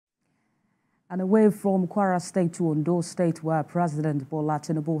And away from Kwara State to Ondo State, where President Bola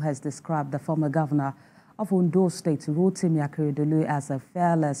Tinubu has described the former governor of Ondo State, Oluwarotimi Akeredolu, as a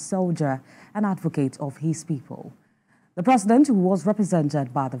fearless soldier and advocate of his people. The president, who was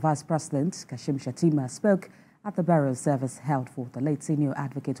represented by the Vice President, Kashim Shettima, spoke at the burial service held for the late senior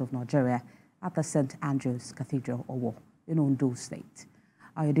advocate of Nigeria at the St. Andrew's Cathedral, Owo, in Ondo State.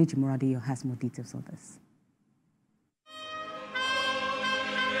 Ayodeji Muradiyo has more details on this.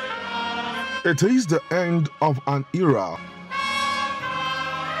 It is the end of an era.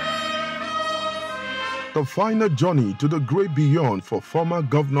 The final journey to the great beyond for former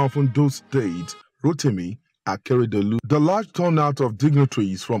governor of Ondo State, Oluwarotimi Akeredolu. The large turnout of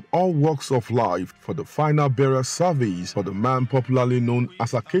dignitaries from all walks of life for the final burial service for the man popularly known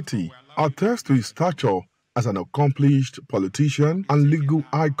as Aketi attests to his stature as an accomplished politician and legal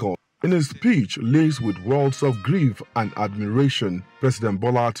icon. In his speech laced with words of grief and admiration, President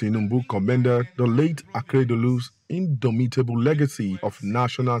Bola Tinubu commended the late Akeredolu's indomitable legacy of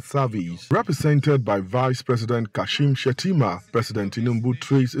national service. Represented by Vice President Kashim Shettima, President Tinubu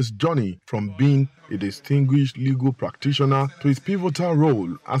traced his journey from being a distinguished legal practitioner to his pivotal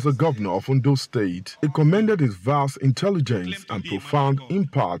role as a governor of Ondo State. He commended his vast intelligence and profound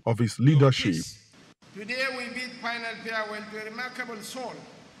impact of his leadership. Today we bid final farewell to a remarkable soul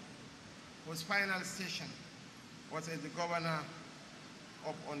whose final station was as the governor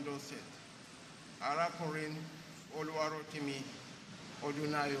of Ondo State, Arakorin Oluwarotimi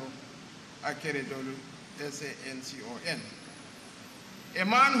Akeredolu, SANCON. A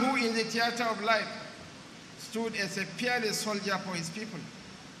man who in the theater of life stood as a fearless soldier for his people.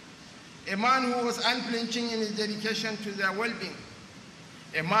 A man who was unflinching in his dedication to their well-being.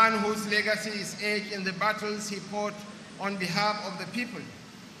 A man whose legacy is etched in the battles he fought on behalf of the people,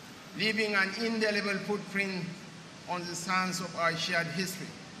 leaving an indelible footprint on the sands of our shared history.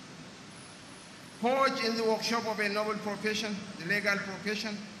 Forged in the workshop of a noble profession, the legal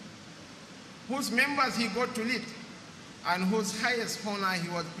profession, whose members he got to lead, and whose highest honor he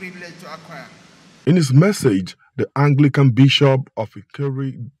was privileged to acquire. In his message, the Anglican Bishop of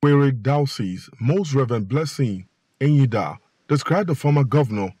Ikere Diocese, Most Reverend Blessing Enyida, described the former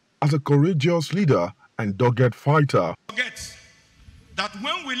governor as a courageous leader and dogged fighter. Forget that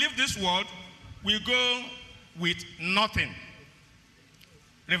when we leave this world, we go with nothing.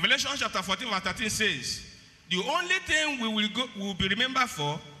 Revelation chapter 14 verse 13 says, the only thing we will be remembered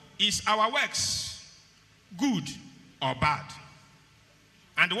for is our works, good or bad.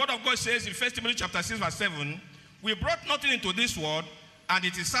 And the word of God says in 1 Timothy chapter 6 verse 7, we brought nothing into this world, and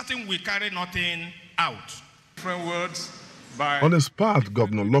it is certain we carry nothing out. Different words On his part,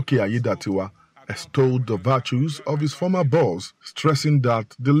 Governor Lucky Aiyedatiwa extolled the virtues of his former boss, stressing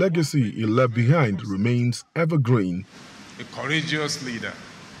that the legacy he left behind remains evergreen. A courageous leader,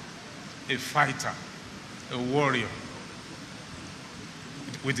 a fighter, a warrior,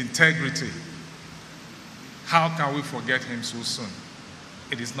 with integrity. How can we forget him so soon?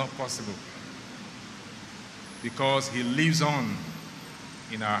 It is not possible, because he lives on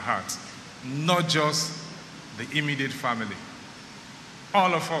in our hearts, not just the immediate family.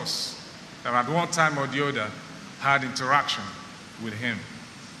 All of us that at one time or the other had interaction with him.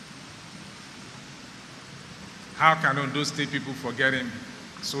 How can Ondo State people forget him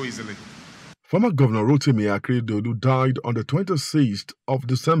so easily? Former Governor Oluwarotimi Akeredolu died on the 26th of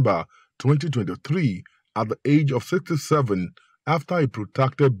December 2023 at the age of 67 after a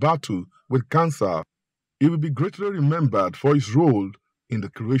protracted battle with cancer. He will be greatly remembered for his role in the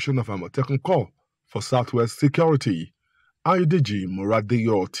creation of Amotekun Corps for Southwest security. Ayodeji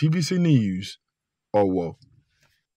Muradiyo, TVC News, Owo.